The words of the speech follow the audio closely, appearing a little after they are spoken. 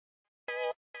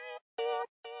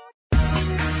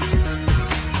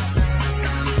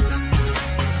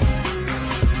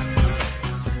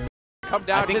come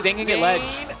down to Zane can get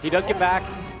ledge. He does get back.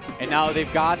 And now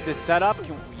they've got this setup.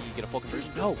 Can we get a full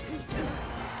conversion? No.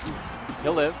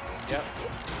 He'll live. Yep.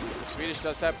 The Swedish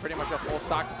does have pretty much a full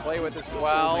stock to play with as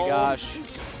well. Oh my gosh.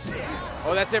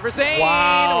 Oh, that's it for Zane.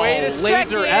 Wow. Wait a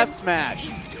second. Laser F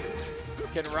smash.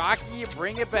 Can Rocky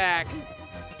bring it back?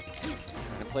 Trying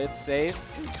to play it safe.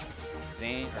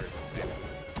 Zane, or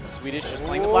Swedish just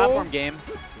playing the platform game.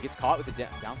 He gets caught with the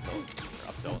down tilt, or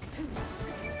up tilt.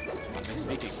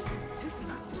 Misspeaking.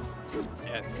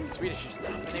 Yes, Swedish has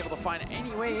not been able to find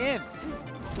any way in.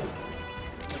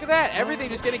 Look at that, everything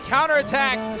just getting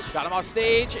counterattacked. Got him off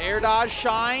stage, air dodge,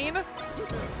 Shine.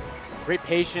 Great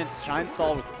patience, Shine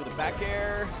stall for the back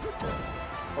air.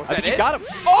 Oh, He got him.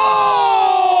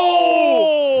 Oh!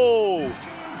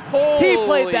 He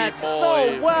played that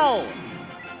so well.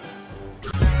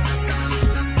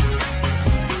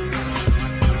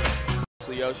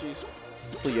 Yoshi's?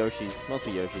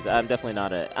 Mostly Yoshi's. I'm definitely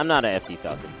not I'm not a FD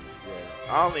Falcon.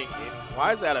 Yeah. I don't think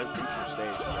why is that a future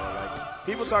stage, man? Like,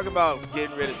 people talk about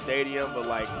getting rid of Stadium, but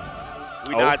like,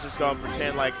 we're not just gonna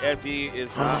pretend like FD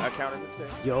is not a counter stage.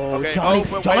 Yo, okay.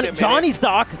 Johnny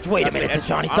stock. Wait a minute, it's a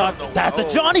Johnny stock. That's a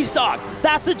Johnny stock.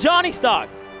 That's a Johnny stock.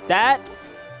 That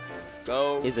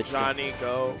is a Johnny.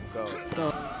 Go.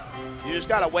 You just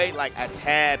gotta wait like a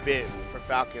tad bit for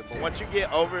Falcon, but once you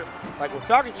get over it, like when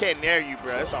Falcon can't nair you,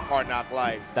 bro, it's a hard knock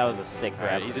life. That was a sick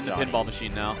grab. Right, he's in the pinball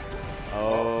machine now.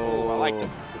 Oh, I like the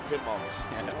pinball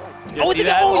machine. Yeah.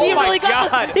 He really got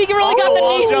the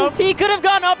knee jump. He could have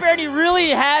gone up air, and he really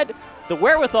had the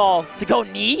wherewithal to go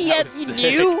knee.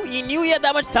 He knew he had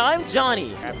that much time.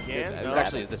 Johnny. It was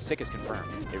actually the sickest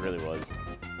confirmed. It really was.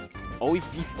 Oh, he's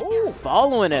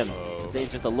following him.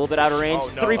 Zane's just a little bit out of range.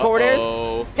 3 forward airs.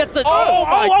 Gets the. Oh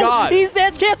my God! He's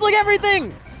edge canceling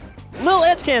everything. Little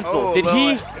edge cancel. Did he?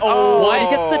 He gets the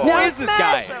down. Who is this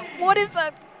guy? What is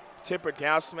that? Tipper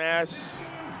down smash.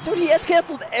 Dude, he edge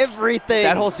canceled everything.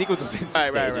 That whole sequence was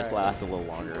insane. Right. Just lasts a little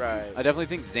longer. Right. I definitely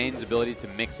think Zane's ability to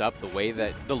mix up the way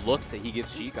that the looks that he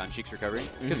gives Sheik on Sheik's recovery,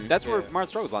 because that's where Marth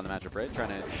struggles on the matchup, right? Trying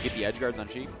to get the edge guards on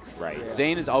Sheik. Right. Yeah.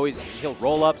 Zane is always, he'll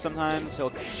roll up sometimes.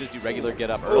 He'll just do regular get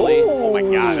up early. Oh my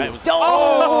God, that was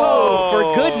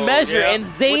for good measure. And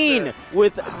Zane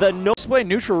with the no. Play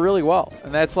neutral really well,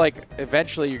 and that's like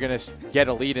eventually you're gonna get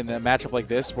a lead in a matchup like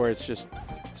this where it's just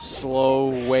slow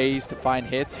ways to find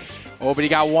hits. Oh, but he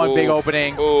got one big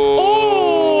opening.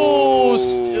 Oh,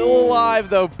 still alive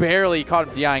though, barely caught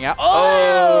him DIing out.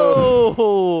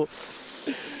 Oh!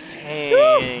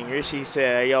 Dang, Rishi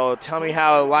said, yo, tell me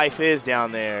how life is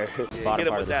down there. Hit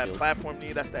him with that platform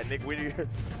knee, that's that Nick Whittier.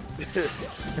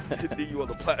 Knee you on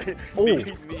the platform.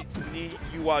 Knee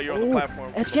you while you're on the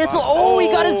platform. Edge cancel. Oh, he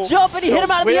got his jump and he hit him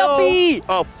out of the up B.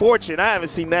 Oh, fortune. I haven't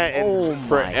seen that in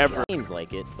forever. Seems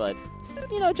like it, but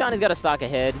you know, Johnny's got a stock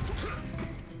ahead.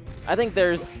 I think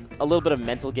there's a little bit of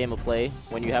mental game of play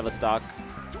when you have a stock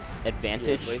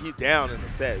advantage. Yeah, but he's down in the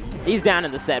set. He's down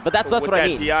in the set, but that's what I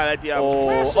mean. That DI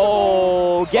was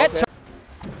get.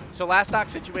 So last stock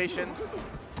situation.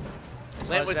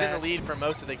 Lent was in the lead for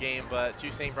most of the game, but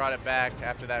Toussaint brought it back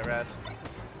after that rest.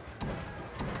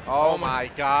 Oh my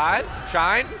God!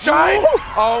 Shine!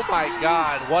 Oh my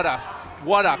God!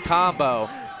 What a combo!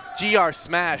 GR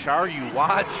smash! Are you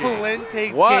watching? Lin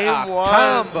takes what game a one.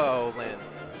 combo, Lin!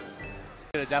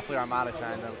 Definitely Armada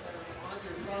shined them.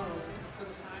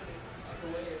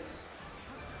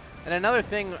 And another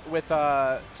thing with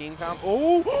team comp.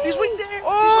 Oh, he's winged there.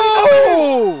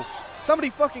 Oh!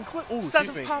 Somebody fucking clipped. Oh,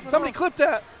 excuse me. Somebody clipped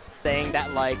that. Saying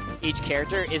that like each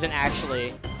character isn't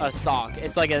actually a stock.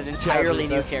 It's like an entirely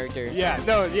new character. Yeah,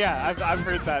 I've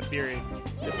heard that theory.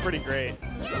 It's pretty great.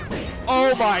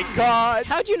 Oh my God!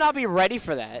 How'd you not be ready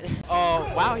for that?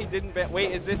 Oh wow, he didn't.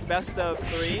 Wait, is this best of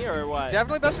 3 or what?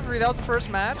 Definitely best of 3. That was the first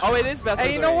match. Oh, it is best of 3.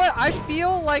 Hey, you know what? I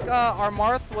feel like our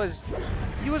Marth was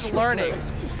learning.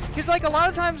 Because like a lot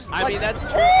of times. I mean that's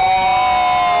true.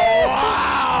 Oh,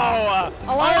 wow!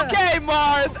 Okay,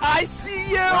 Marth, I see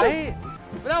you. Right?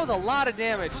 But that was a lot of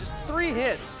damage. Just 3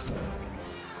 hits.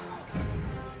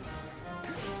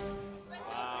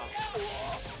 Wow.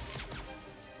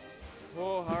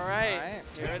 Oh, all right.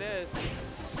 Here it is.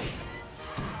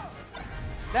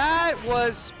 That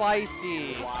was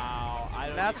spicy. Wow.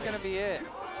 That's going to be it.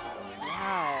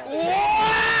 Wow.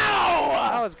 Wow!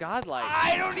 That was godlike.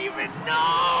 I don't even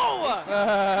know!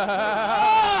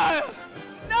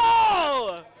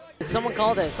 No! Someone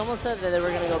called it. Someone said that they were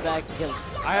going to go back because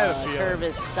I had a feeling. Curve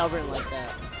is stubborn like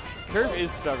that. Curve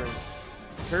is stubborn.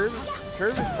 Curve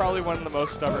is probably one of the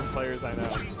most stubborn players I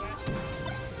know.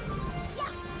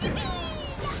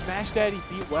 Smash Daddy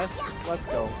beat Wes. Let's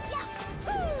go.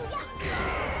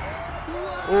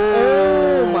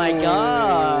 Oh my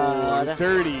God. that.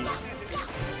 Dirty.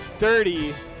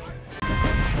 Dirty.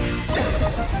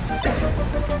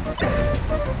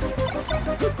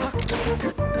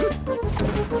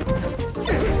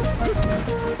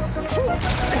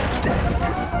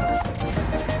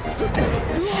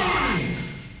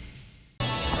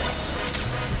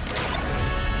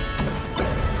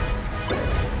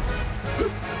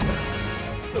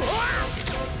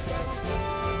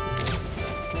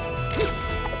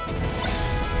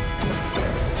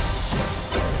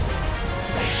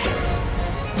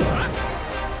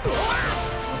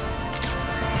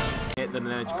 Hit the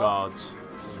edge guards.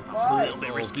 That's a little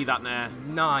bit risky, that there.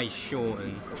 Nice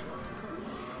shorten.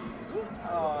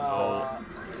 Oh.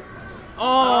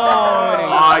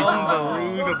 Oh!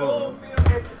 Unbelievable.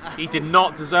 He did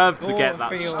not deserve to get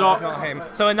that stock. Not him.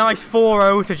 So a nice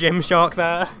 4-0 to Gymshark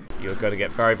there. You're going to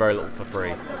get very, very little for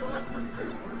free.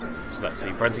 So let's see.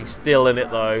 Frenzy's still in it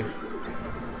though.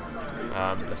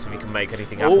 Let's see if he can make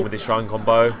anything happen with his shrine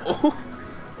combo.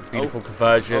 Beautiful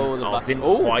conversion. Didn't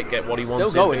quite get what he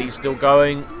wanted, but he's still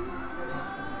going.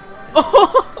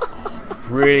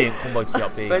 Brilliant combo to the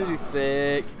up B. Frenzy's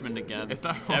sick. Again. It's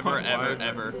not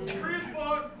ever.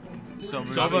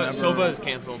 Silva is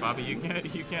canceled. Bobby, you can't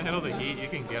handle the heat. You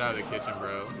can get out of the kitchen,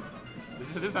 bro.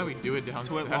 This is how we do it down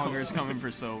south. Twitlonger is coming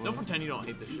for Silva. Don't pretend you don't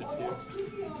hate this shit too.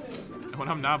 When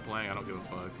I'm not playing, I don't give a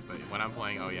fuck. But when I'm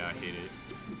playing, oh yeah, I hate it.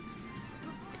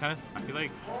 I feel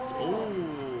like.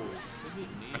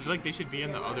 I feel like they should be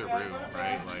in the other room,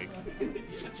 right? Like,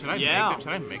 should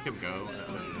I make them go?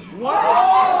 What?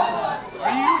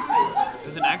 Are you?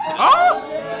 There's an accident.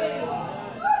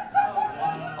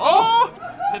 Oh!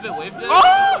 Pivot waved it.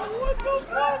 Oh! What the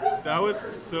fuck? That was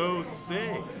so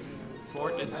sick.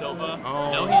 Fort is Silva.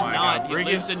 Oh, no, he's my not. God. He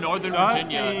lives in Northern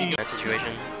Virginia. That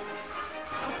situation.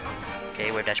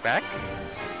 Okay, wave dash back.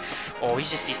 Oh,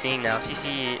 he's just CCing now.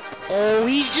 CC. Oh,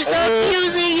 he's just not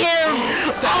using him!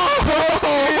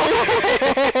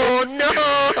 Oh, no!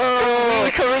 He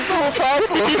recovers the whole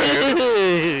platform!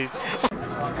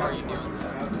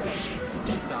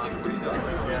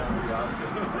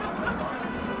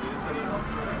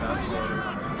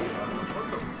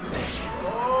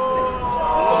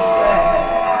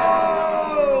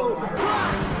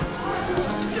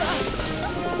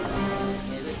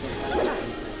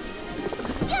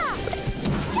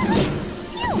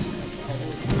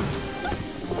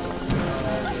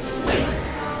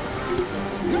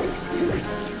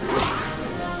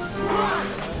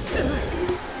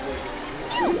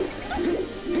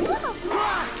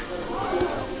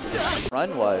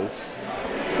 Run was,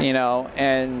 you know,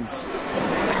 and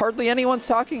hardly anyone's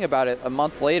talking about it a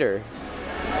month later.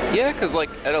 Yeah, because like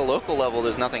at a local level,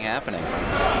 there's nothing happening.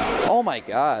 Oh my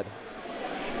God,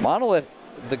 Monolith,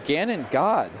 the Ganon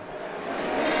god.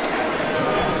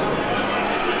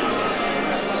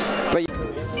 But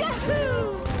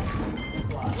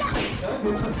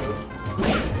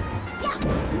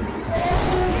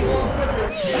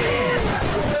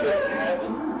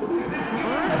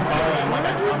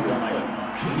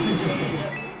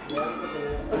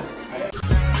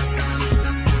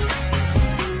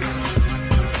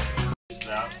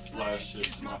that flesh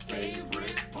is my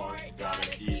favorite part. Got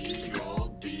an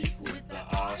eagle beak with the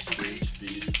ostrich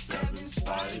feet, 7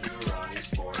 spider eyes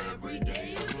for every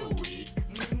day of the week.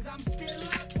 Means I'm still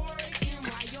up working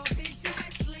while your bitch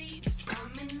ass sleeps.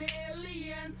 I'm an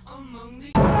alien among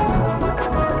the.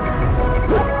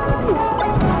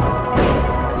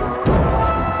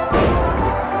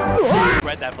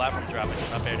 Read that platform drop and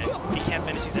just up aired it. He can't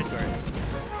finish these edge guards.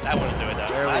 That wouldn't do it though.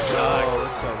 There we Last go. dog.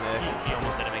 Let's go, Nick. He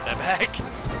almost didn't make that back.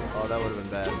 Oh, that would have been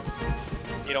bad.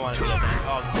 You don't want to see that thing.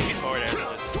 Oh, he's forward air.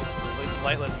 Just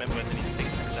lightless mid width and he just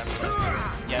takes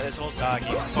 10%. Yeah, this whole stock.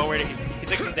 He forward. He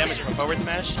took some damage from a forward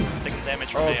smash. He took some damage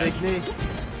from big knee.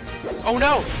 Oh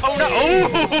no! Oh no!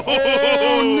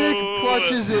 Oh, Nick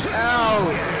clutches it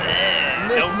out.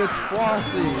 Nick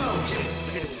Matwasi.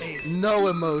 Look at his face. No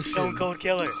emotion. Stone Cold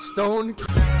Killer. Stone.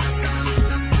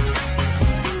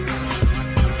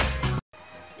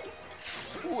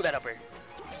 Ooh, that upper.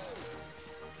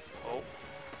 Oh.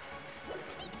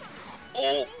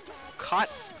 Oh. Caught.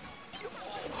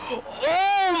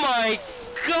 Oh my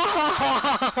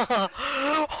God!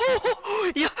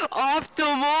 Oh, yeah,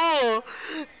 optimal!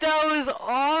 That was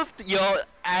off. Yo,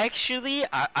 actually,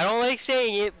 I don't like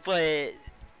saying it, but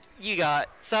you got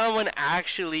someone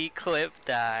actually clipped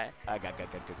that.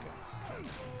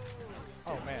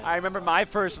 Oh man. I remember my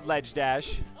first ledge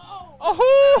dash.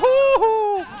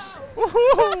 Oh!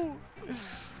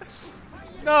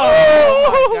 No!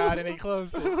 Oh my God, and he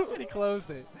closed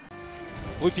it.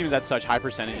 Blue team is at such high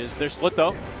percentages. They're split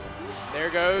though. There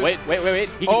goes. Wait.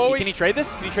 Can he trade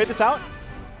this? Can he trade this out?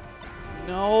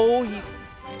 No, he's.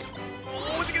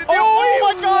 Oh, what's he gonna do?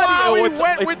 Oh my God! Wow, He it's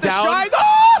went with the down. shy.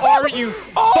 Oh! Are you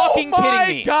fucking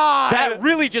kidding me? God! That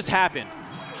really just happened.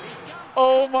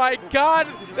 Oh my God!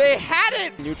 They had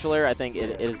it. Neutral air, I think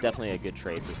it is definitely a good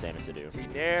trade for Samus to do.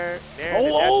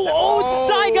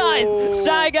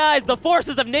 Shy Guys! The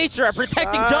forces of nature are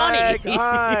protecting Johnny.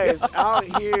 Guys out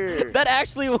here. That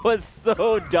actually was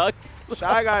so Ducks.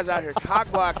 Shy Guys out here cock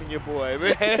blocking your boy,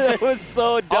 man. That was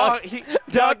so Ducks.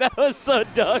 Duck, that was so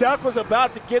Ducks. Duck was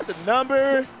about to get the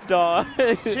number. Dog.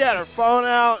 She had her phone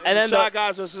out, and then Shy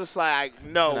Guys was just like,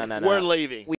 no, we're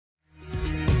leaving.